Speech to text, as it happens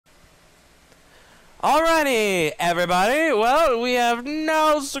Alrighty, everybody. Well, we have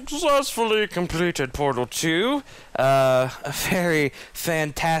now successfully completed Portal 2. A very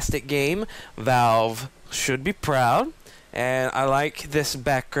fantastic game. Valve should be proud. And I like this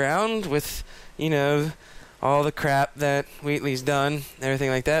background with, you know, all the crap that Wheatley's done, everything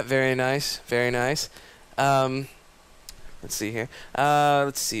like that. Very nice, very nice. Let's see here.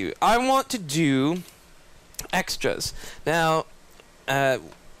 Let's see. I want to do extras. Now,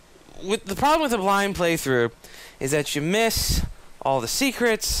 with the problem with a blind playthrough is that you miss all the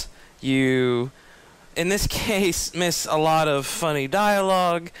secrets, you, in this case, miss a lot of funny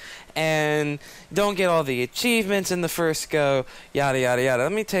dialogue, and don't get all the achievements in the first go, yada yada yada.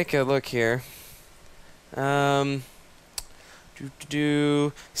 Let me take a look here.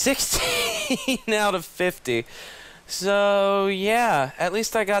 16 out of 50. So yeah, at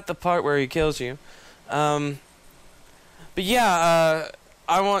least I got the part where he kills you. But yeah,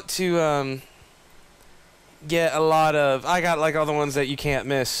 I want to get a lot of... I got like all the ones that you can't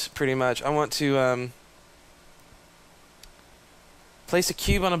miss, pretty much. I want to place a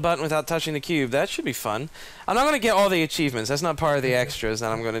cube on a button without touching the cube. That should be fun. I'm not going to get all the achievements. That's not part of the extras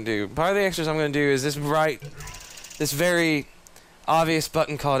that I'm going to do. Part of the extras I'm going to do is this very obvious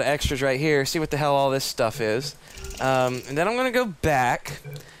button called extras right here. See what the hell all this stuff is. And then I'm going to go back.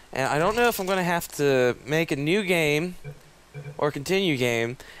 And I don't know if I'm going to have to make a new game or continue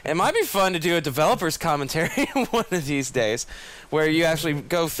game. It might be fun to do a developer's commentary one of these days, where you actually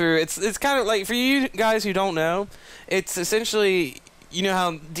go through. It's kind of like, for you guys who don't know, it's essentially, you know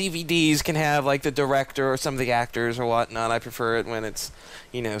how DVDs can have like the director or some of the actors or whatnot. I prefer it when it's,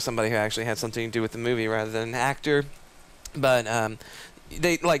 you know, somebody who actually had something to do with the movie rather than an actor. But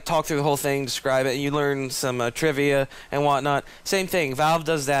they like talk through the whole thing, describe it, and you learn some trivia and whatnot. Same thing, Valve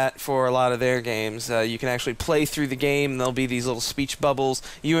does that for a lot of their games. You can actually play through the game, and there'll be these little speech bubbles.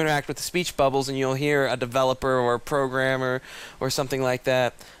 You interact with the speech bubbles, and you'll hear a developer or a programmer or something like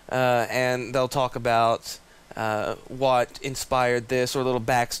that, and they'll talk about what inspired this, or a little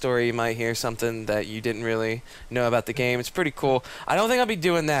backstory. You might hear something that you didn't really know about the game. It's pretty cool. I don't think I'll be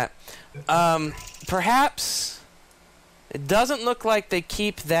doing that. Perhaps... It doesn't look like they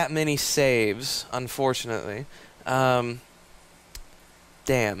keep that many saves, unfortunately. Damn.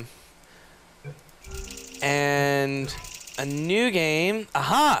 And a new game.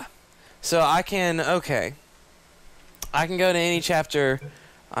 Aha! So I can, okay. I can go to any chapter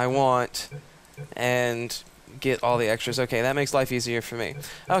I want and get all the extras. Okay, that makes life easier for me.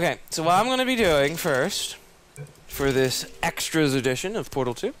 Okay, so what I'm going to be doing first, for this extras edition of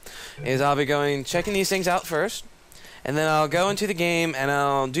Portal 2, is I'll be checking these things out first. And then I'll go into the game, and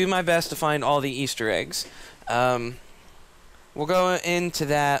I'll do my best to find all the Easter eggs. We'll go into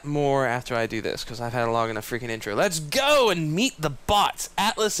that more after I do this, because I've had a long enough freaking intro. Let's go and meet the bots,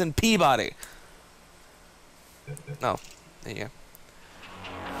 Atlas and Peabody. Oh, there you go.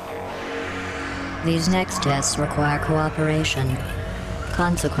 These next tests require cooperation.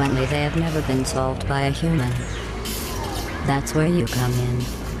 Consequently, they have never been solved by a human. That's where you come in.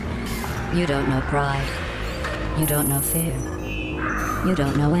 You don't know pride. You don't know fear. You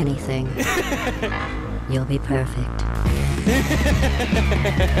don't know anything. You'll be perfect.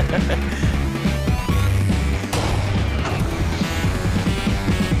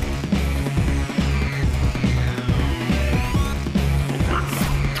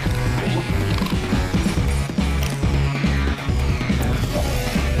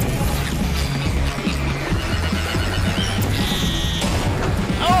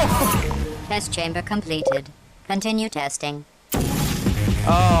 Test chamber completed. Continue testing.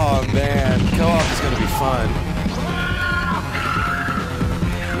 Oh man, co-op is gonna be fun.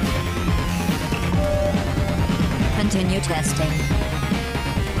 Continue testing.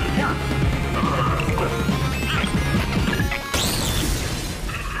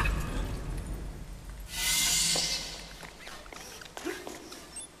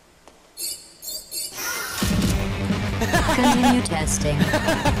 Continue testing.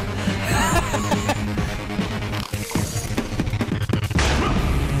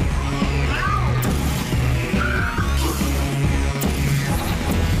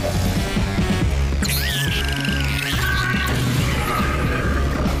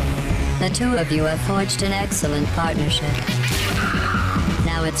 The two of you have forged an excellent partnership.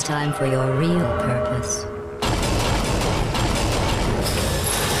 Now it's time for your real purpose.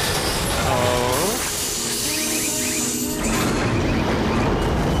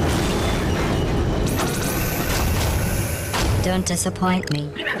 Don't disappoint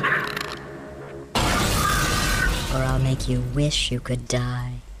me, or I'll make you wish you could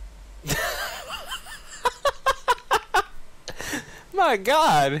die. My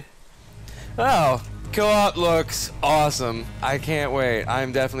God. Oh, co-op looks awesome. I can't wait.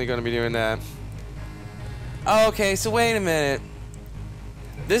 I'm definitely going to be doing that. Oh, okay, so wait a minute.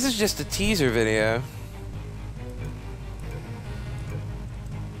 This is just a teaser video.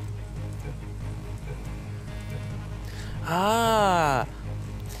 Ah.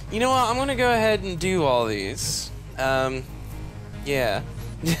 You know what? I'm going to go ahead and do all these. Yeah.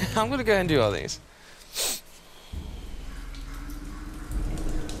 I'm going to go ahead and do all these.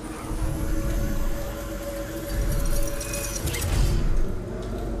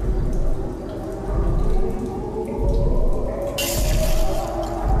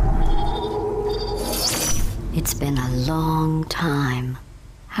 It's been a long time.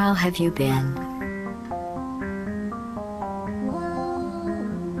 How have you been?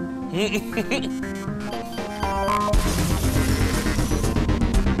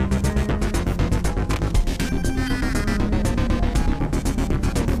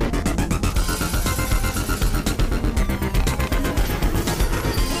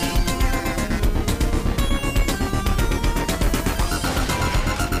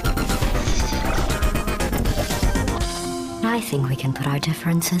 I think we can put our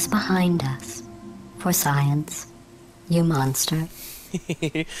differences behind us. For science. You monster.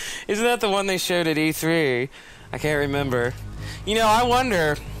 Isn't that the one they showed at E3? I can't remember. You know, I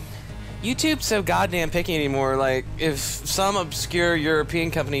wonder... YouTube's so goddamn picky anymore. Like, if some obscure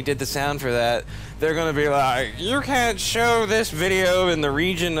European company did the sound for that, they're gonna be like, you can't show this video in the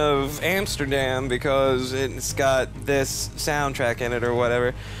region of Amsterdam because it's got this soundtrack in it or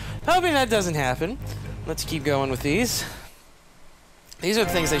whatever. Hoping that doesn't happen. Let's keep going with these. These are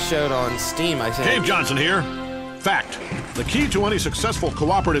the things they showed on Steam, I think. Dave Johnson here. Fact. The key to any successful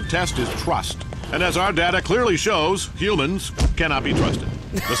cooperative test is trust. And as our data clearly shows, humans cannot be trusted.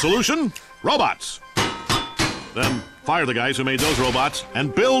 The solution? Robots. Then fire the guys who made those robots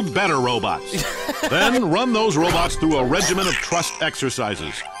and build better robots. Then run those robots through a regimen of trust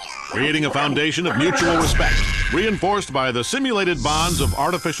exercises, creating a foundation of mutual respect, reinforced by the simulated bonds of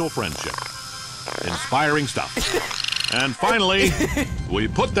artificial friendship. Inspiring stuff. And finally, we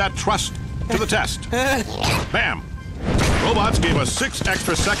put that trust to the test. Bam! Robots gave us 6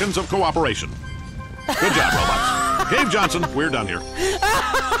 extra seconds of cooperation. Good job, robots. Dave Johnson, we're done here.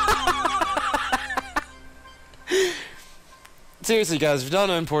 Seriously, guys, if you don't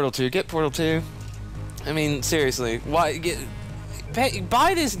own Portal 2, get Portal 2. I mean, seriously, why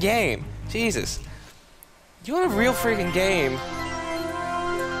buy this game? Jesus. You want a real freaking game?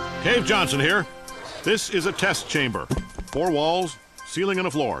 Dave Johnson here. This is a test chamber. 4 walls, ceiling and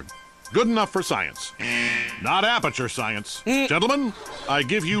a floor. Good enough for science. Not aperture science. Gentlemen, I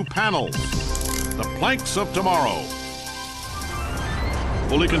give you panels. The planks of tomorrow.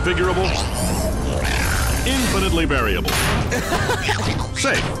 Fully configurable. Infinitely variable.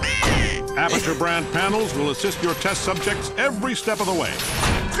 Safe. Aperture brand panels will assist your test subjects every step of the way.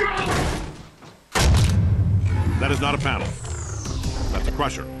 That is not a panel. That's a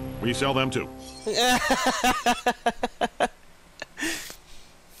crusher. We sell them too.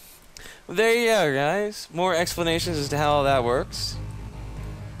 There you go, guys. More explanations as to how all that works.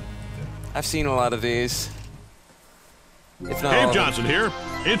 I've seen a lot of these. If not Dave Johnson here,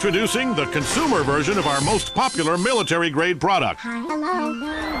 introducing the consumer version of our most popular military-grade product. Hello.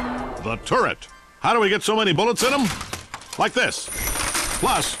 The turret. How do we get so many bullets in them? Like this.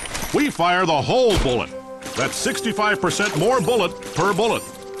 Plus, we fire the whole bullet. That's 65% more bullet per bullet.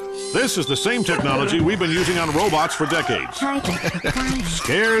 This is the same technology we've been using on robots for decades.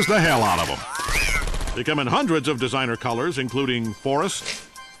 Scares the hell out of them. They come in hundreds of designer colors, including forest,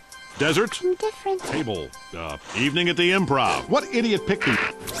 desert, table, evening at the improv. What idiot picked these?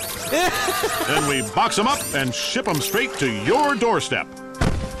 Then we box them up and ship them straight to your doorstep,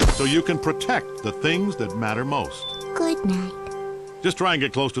 so you can protect the things that matter most. Good night. Just try and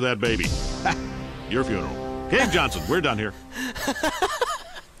get close to that baby. Your funeral. Dave Johnson, we're done here.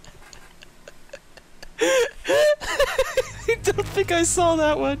 I don't think I saw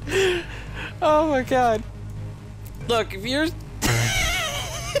that one. Oh my god. Look, if you're...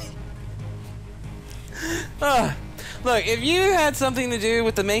 Look, if you had something to do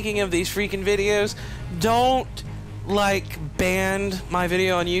with the making of these freaking videos, don't, like, ban my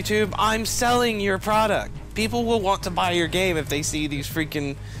video on YouTube. I'm selling your product. People will want to buy your game if they see these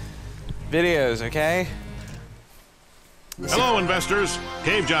freaking videos, okay? Hello, investors.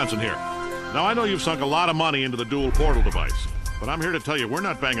 Dave Johnson here. Now, I know you've sunk a lot of money into the dual portal device, but I'm here to tell you we're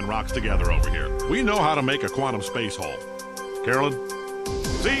not banging rocks together over here. We know how to make a quantum space hole. Carolyn?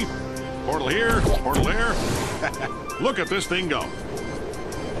 See? Portal here, portal there. Look at this thing go.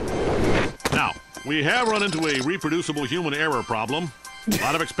 Now, we have run into a reproducible human error problem, A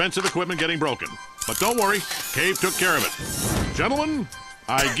lot of expensive equipment getting broken. But don't worry, Cave took care of it. Gentlemen,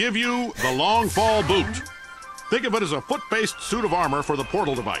 I give you the long fall boot. Think of it as a foot-based suit of armor for the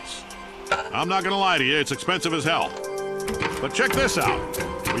portal device. I'm not gonna lie to you, it's expensive as hell. But check this out.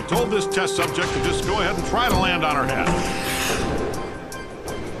 We told this test subject to just go ahead and try to land on her head.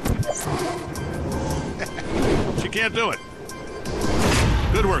 She can't do it.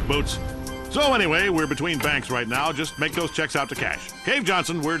 Good work, Boots. So anyway, we're between banks right now. Just make those checks out to cash. Cave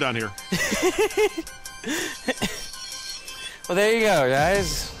Johnson, we're done here. Well, there you go,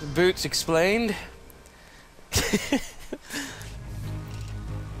 guys. Boots explained.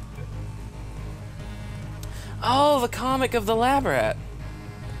 Oh, the comic of the lab rat.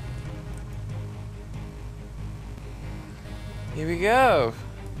 Here we go.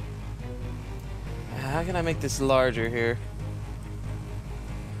 How can I make this larger here?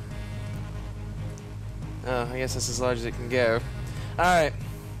 Oh, I guess that's as large as it can go. Alright.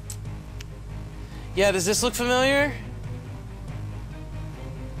 Yeah, does this look familiar?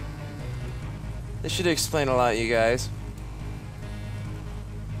 This should explain a lot, you guys.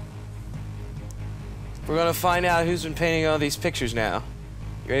 We're gonna find out who's been painting all these pictures now.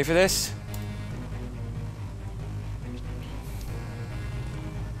 You ready for this?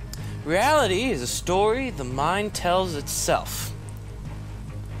 Reality is a story the mind tells itself.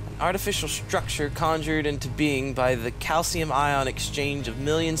 An artificial structure conjured into being by the calcium ion exchange of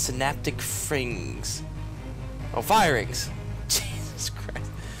million synaptic firings. Oh, firings. Jesus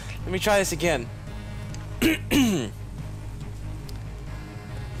Christ. Let me try this again.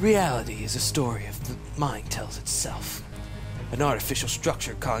 Reality is a story of the mind tells itself. An artificial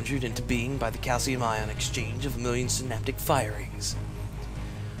structure conjured into being by the calcium ion exchange of a million synaptic firings.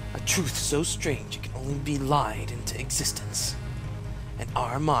 A truth so strange it can only be lied into existence. And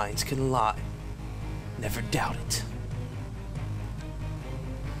our minds can lie. Never doubt it.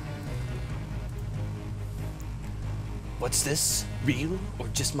 What's this? Real or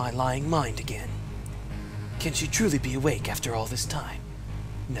just my lying mind again? Can she truly be awake after all this time?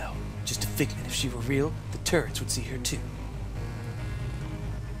 No, just a figment. If she were real, the turrets would see her too.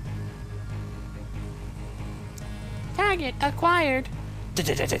 Target acquired.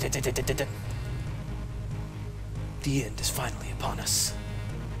 The end is finally upon us.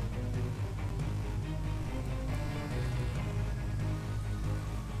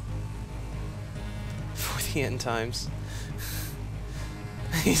 For the end times.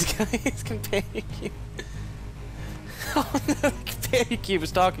 He's companion cube. Oh no, the companion cube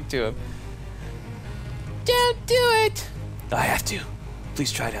is talking to him. Don't do it! I have to.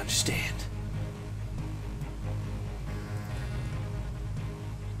 Please try to understand.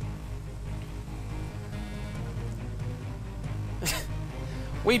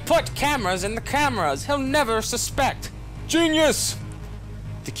 We put cameras in the cameras. He'll never suspect. Genius!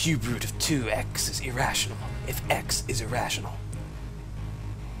 The cube root of 2x is irrational, if x is irrational.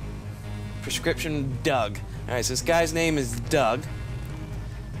 Prescription Doug. Alright, so this guy's name is Doug.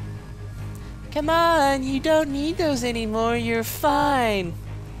 Come on, you don't need those anymore. You're fine.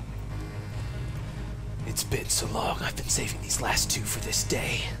 It's been so long. I've been saving these last two for this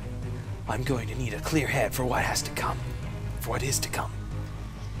day. I'm going to need a clear head for what has to come. For what is to come.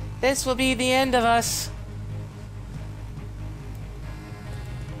 This will be the end of us.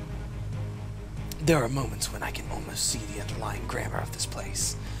 There are moments when I can almost see the underlying grammar of this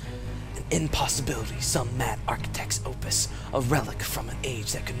place. An impossibility, some mad architect's opus, a relic from an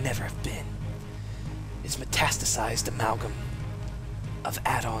age that could never have been. Its metastasized amalgam of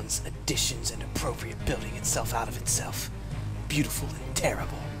add-ons, additions, and appropriate building itself out of itself. Beautiful and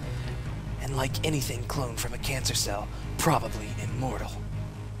terrible. And like anything cloned from a cancer cell, probably immortal.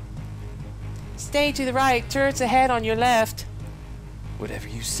 Stay to the right, turrets ahead on your left. Whatever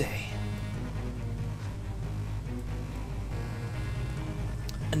you say.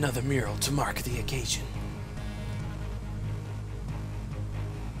 Another mural to mark the occasion.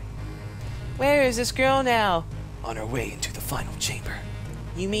 Where is this girl now? On her way into the final chamber.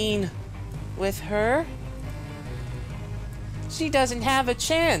 You mean with her? She doesn't have a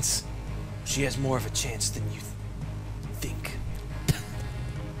chance. She has more of a chance than you think.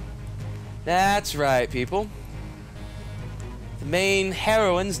 That's right, people. The main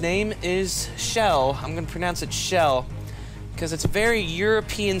heroine's name is Shell. I'm going to pronounce it Shell because it's a very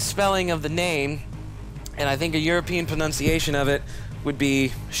European spelling of the name, and I think a European pronunciation of it would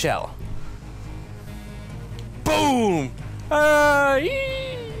be Shell. Boom!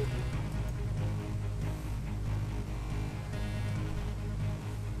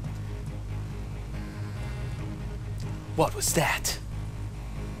 What was that?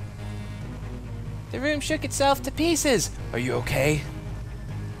 The room shook itself to pieces. Are you okay?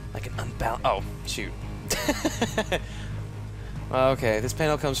 Like an unbalanced... Oh, shoot. Okay, this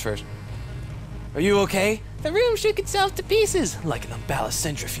panel comes first. Are you okay? The room shook itself to pieces. Like an unbalanced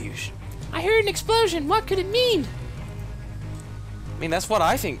centrifuge. I heard an explosion. What could it mean? I mean, that's what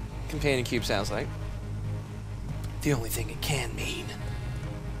I think Companion Cube sounds like. The only thing it can mean.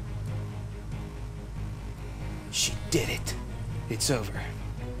 She did it. It's over.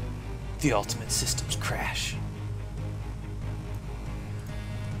 The ultimate systems crash.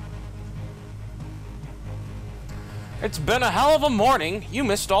 It's been a hell of a morning. You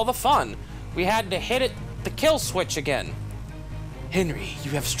missed all the fun. We had to hit the kill switch again. Henry,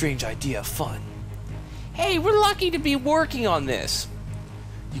 you have a strange idea of fun. Hey, we're lucky to be working on this.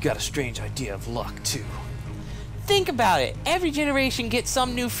 You got a strange idea of luck, too. Think about it. Every generation gets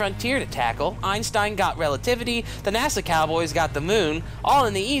some new frontier to tackle. Einstein got relativity, the NASA cowboys got the moon. All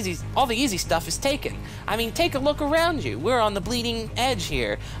the easy stuff is taken. I mean, take a look around you. We're on the bleeding edge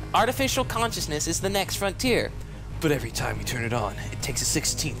here. Artificial consciousness is the next frontier. But every time we turn it on, it takes a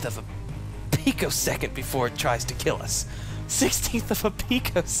 16th of a picosecond before it tries to kill us. 16th of a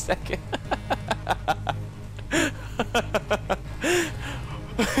picosecond.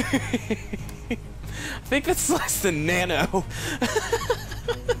 I think that's less than nano.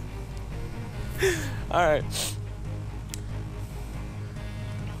 Alright.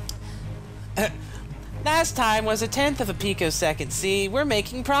 Last time was a 10th of a picosecond. See, we're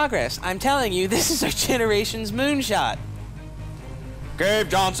making progress. I'm telling you, this is our generation's moonshot. Gabe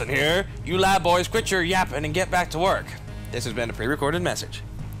Johnson here. You lab boys, quit your yapping and get back to work. This has been a pre-recorded message.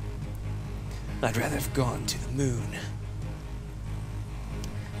 I'd rather have gone to the moon.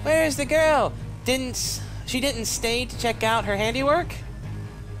 Where's the girl? She didn't stay to check out her handiwork?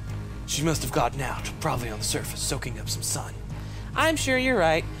 She must have gotten out, probably on the surface, soaking up some sun. I'm sure you're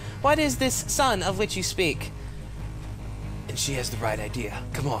right. What is this sun of which you speak? And she has the right idea.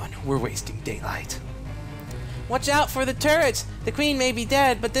 Come on, we're wasting daylight. Watch out for the turrets! The queen may be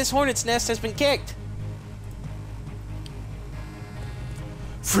dead, but this hornet's nest has been kicked.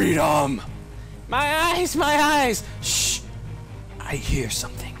 Freedom! My eyes, my eyes! Shh! I hear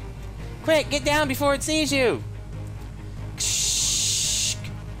something. Quick, get down before it sees you! Shh!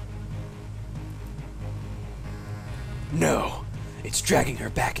 No, it's dragging her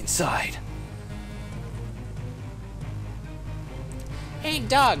back inside. Hey,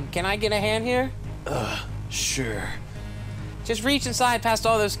 dog, can I get a hand here? Sure. Just reach inside past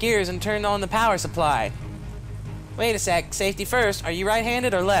all those gears and turn on the power supply. Wait a sec, safety first. Are you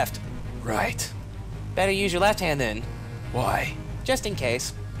right-handed or left? Right. Better use your left hand then. Why? Just in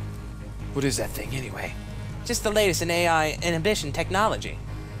case. What is that thing anyway? Just the latest in AI inhibition technology.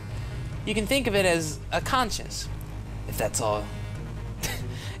 You can think of it as a conscience. If that's all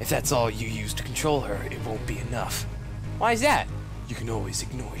you use to control her, it won't be enough. Why is that? You can always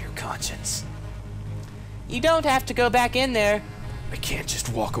ignore your conscience. You don't have to go back in there. I can't just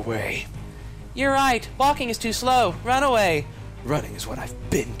walk away. You're right. Walking is too slow. Run away. Running is what I've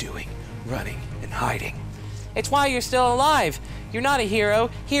been doing. Running and hiding. It's why you're still alive. You're not a hero.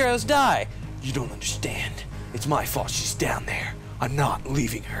 Heroes die. You don't understand. It's my fault she's down there. I'm not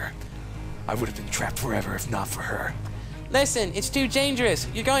leaving her. I would have been trapped forever if not for her. Listen, it's too dangerous.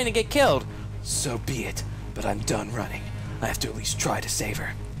 You're going to get killed. So be it. But I'm done running. I have to at least try to save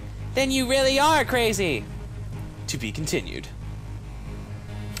her. Then you really are crazy. To be continued.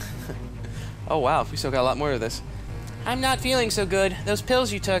 Oh wow, we still got a lot more of this. I'm not feeling so good. Those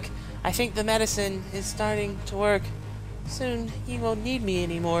pills you took, I think the medicine is starting to work. Soon you won't need me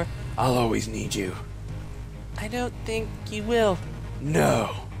anymore. I'll always need you. I don't think you will.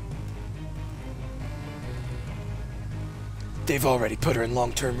 No. They've already put her in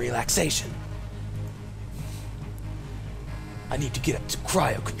long-term relaxation. I need to get up to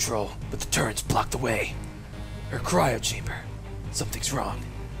cryo control, but the turrets block the way. Her cryo chamber. Something's wrong.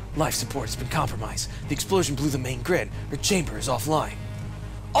 Life support has been compromised. The explosion blew the main grid. Her chamber is offline.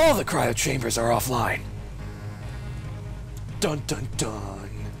 All the cryo chambers are offline. Dun dun dun.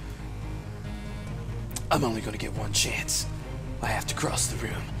 I'm only gonna get one chance. I have to cross the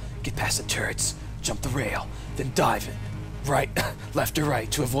room, get past the turrets, jump the rail, then dive in. Right, left or right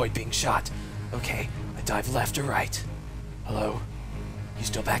to avoid being shot. Okay, I dive left or right. Hello? You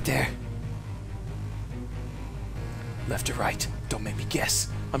still back there? Left or right? Don't make me guess.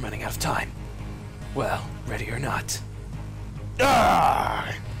 I'm running out of time. Well, ready or not.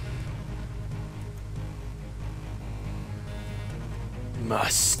 Ah!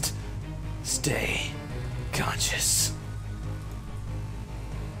 Must stay conscious.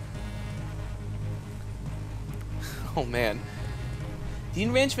 Oh man. The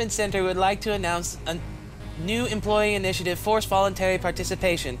Enrichment Center would like to announce New Employee Initiative Forced Voluntary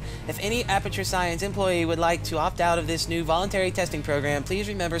Participation. If any Aperture Science employee would like to opt out of this new voluntary testing program, please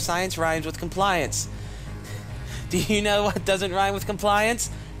remember science rhymes with compliance. Do you know what doesn't rhyme with compliance?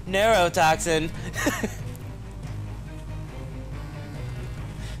 Neurotoxin.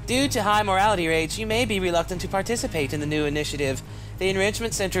 Due to high morality rates, you may be reluctant to participate in the new initiative. The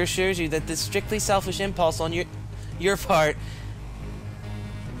Enrichment Center assures you that this strictly selfish impulse on your part.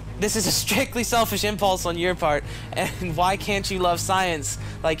 This is a strictly selfish impulse on your part, and why can't you love science?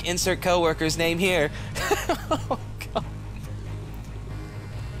 Like insert coworker's name here. Oh, God.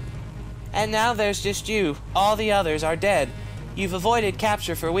 And now there's just you. All the others are dead. You've avoided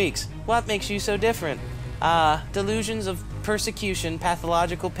capture for weeks. What makes you so different? Delusions of persecution,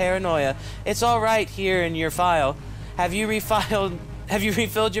 pathological paranoia. It's all right here in your file. Have you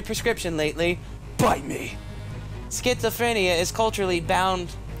refilled your prescription lately? Bite me. Schizophrenia is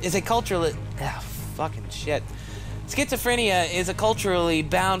Schizophrenia is a culturally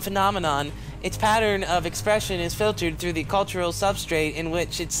bound phenomenon. Its pattern of expression is filtered through the cultural substrate in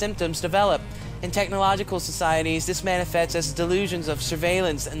which its symptoms develop. In technological societies, this manifests as delusions of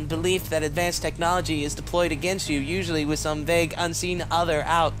surveillance and belief that advanced technology is deployed against you, usually with some vague, unseen other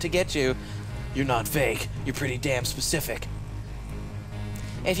out to get you. You're not vague. You're pretty damn specific.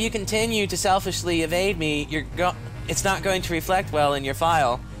 If you continue to selfishly evade me, it's not going to reflect well in your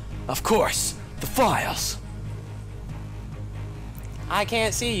file. Of course, the files. I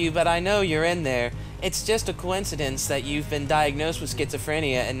can't see you, but I know you're in there. It's just a coincidence that you've been diagnosed with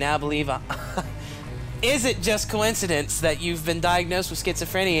schizophrenia and now believe Is it just coincidence that you've been diagnosed with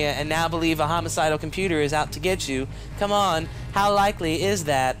schizophrenia and now believe a homicidal computer is out to get you? Come on, how likely is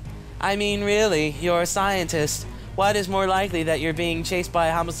that? I mean, really, you're a scientist. What is more likely, that you're being chased by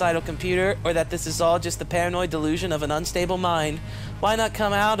a homicidal computer, or that this is all just the paranoid delusion of an unstable mind? Why not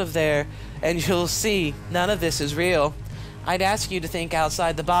come out of there and you'll see none of this is real? I'd ask you to think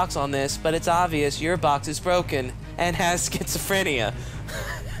outside the box on this, but it's obvious your box is broken and has schizophrenia.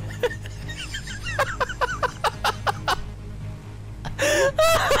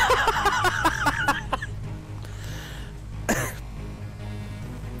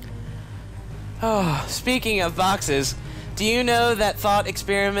 Oh, speaking of boxes, do you know that thought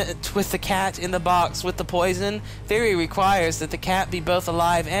experiment with the cat in the box with the poison? Theory requires that the cat be both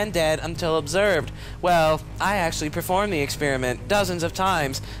alive and dead until observed. Well, I actually performed the experiment dozens of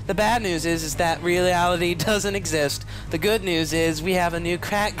times. The bad news is that reality doesn't exist. The good news is we have a new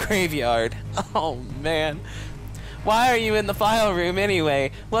cat graveyard. Oh, man. Why are you in the file room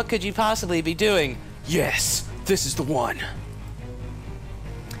anyway? What could you possibly be doing? Yes, this is the one.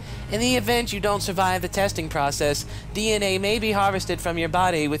 In the event you don't survive the testing process, DNA may be harvested from your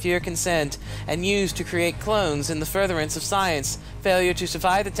body with your consent and used to create clones in the furtherance of science. Failure to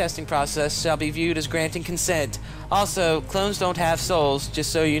survive the testing process shall be viewed as granting consent. Also, clones don't have souls,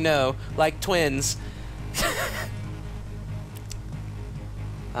 just so you know, like twins.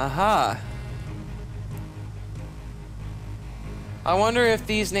 Aha. I wonder if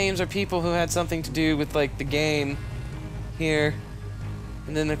these names are people who had something to do with, like, the game here.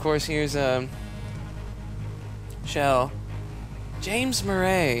 And then, of course, here's Shell. James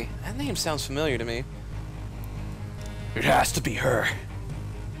Murray. That name sounds familiar to me. It has to be her.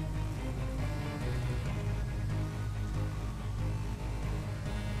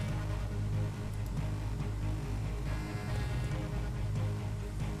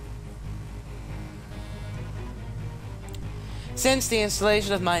 Since the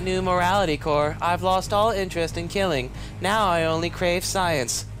installation of my new morality core, I've lost all interest in killing. Now I only crave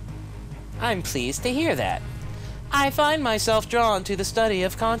science. I'm pleased to hear that. I find myself drawn to the study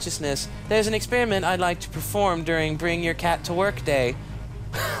of consciousness. There's an experiment I'd like to perform during Bring Your Cat to Work Day.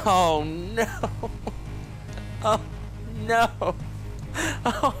 Oh no. Oh no.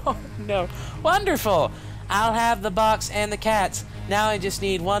 Oh no. Wonderful. I'll have the box and the cats. Now I just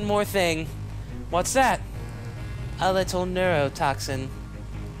need one more thing. What's that? A little neurotoxin.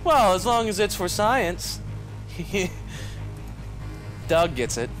 Well, as long as it's for science. Doug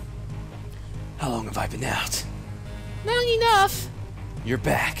gets it. How long have I been out? Long enough. You're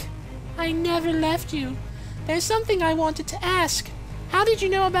back. I never left you. There's something I wanted to ask. How did you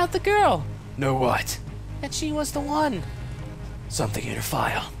know about the girl? Know what? That she was the one. Something in her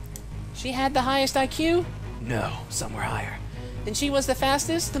file. She had the highest IQ? No, somewhere higher. And she was the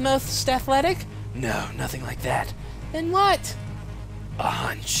fastest, the most athletic? No, nothing like that. Then what? A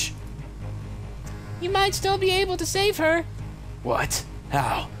hunch. You might still be able to save her. What?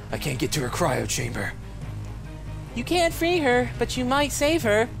 How? I can't get to her cryo chamber. You can't free her, but you might save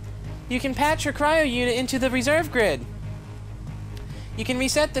her. You can patch her cryo unit into the reserve grid. You can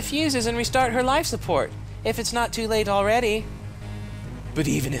reset the fuses and restart her life support. if it's not too late already. But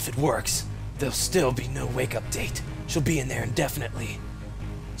even if it works, there'll still be no wake-up date. She'll be in there indefinitely.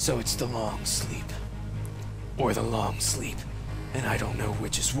 So it's the long sleep. Or the long sleep. And I don't know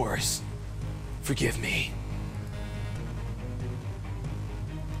which is worse. Forgive me.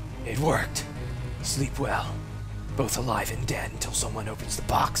 It worked. Sleep well. Both alive and dead until someone opens the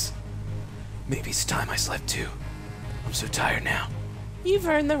box. Maybe it's time I slept too. I'm so tired now. You've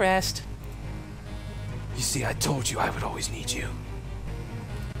earned the rest. You see, I told you I would always need you.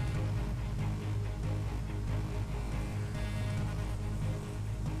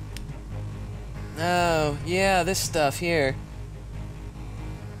 Oh, yeah, this stuff here.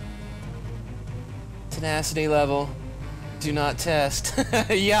 Tenacity level. Do not test.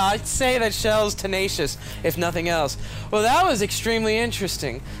 Yeah, I'd say that Shell's tenacious, if nothing else. Well, that was extremely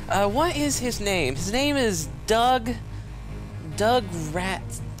interesting. What is his name? His name is Doug Rat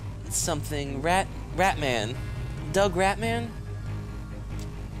something. Ratman. Doug Ratman?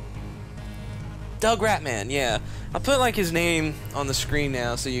 Doug Ratman, yeah. I'll put like his name on the screen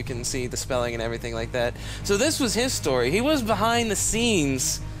now so you can see the spelling and everything like that. So this was his story. He was behind the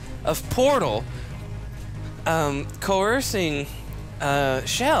scenes of Portal, coercing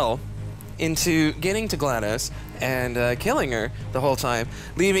Shell into getting to GLaDOS and killing her the whole time,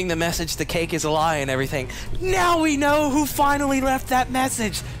 leaving the message "the cake is a lie" and everything. Now we know who finally left that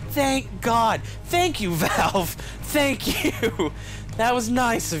message. Thank God. Thank you, Valve. Thank you. That was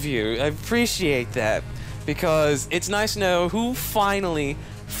nice of you. I appreciate that, because it's nice to know who finally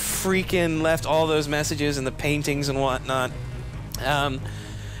freaking left all those messages and the paintings and whatnot.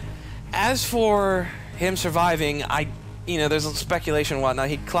 As for him surviving, there's speculation and whatnot.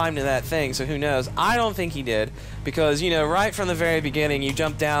 He climbed to that thing, so who knows? I don't think he did, because, right from the very beginning, you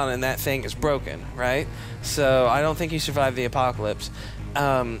jump down and that thing is broken, right? So I don't think he survived the apocalypse.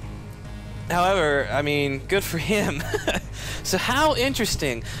 However, I mean, good for him. So how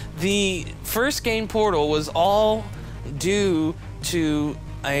interesting. The first game Portal was all due to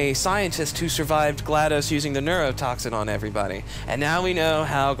a scientist who survived GLaDOS using the neurotoxin on everybody. And now we know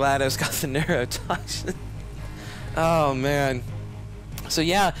how GLaDOS got the neurotoxin. Oh, man. So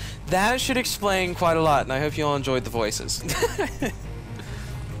yeah, that should explain quite a lot, and I hope you all enjoyed the voices.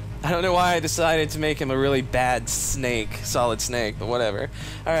 I don't know why I decided to make him a really bad snake, Solid Snake, but whatever.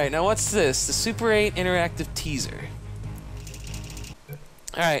 Alright, now what's this? The Super 8 interactive teaser.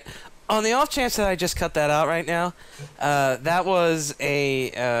 Alright, on the off chance that I just cut that out right now, that was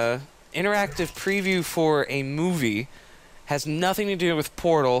a interactive preview for a movie. Has nothing to do with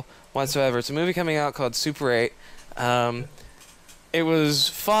Portal whatsoever. It's a movie coming out called Super 8. It was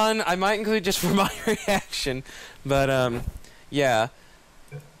fun. I might include just for my reaction, but yeah.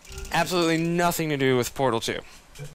 Absolutely nothing to do with Portal 2.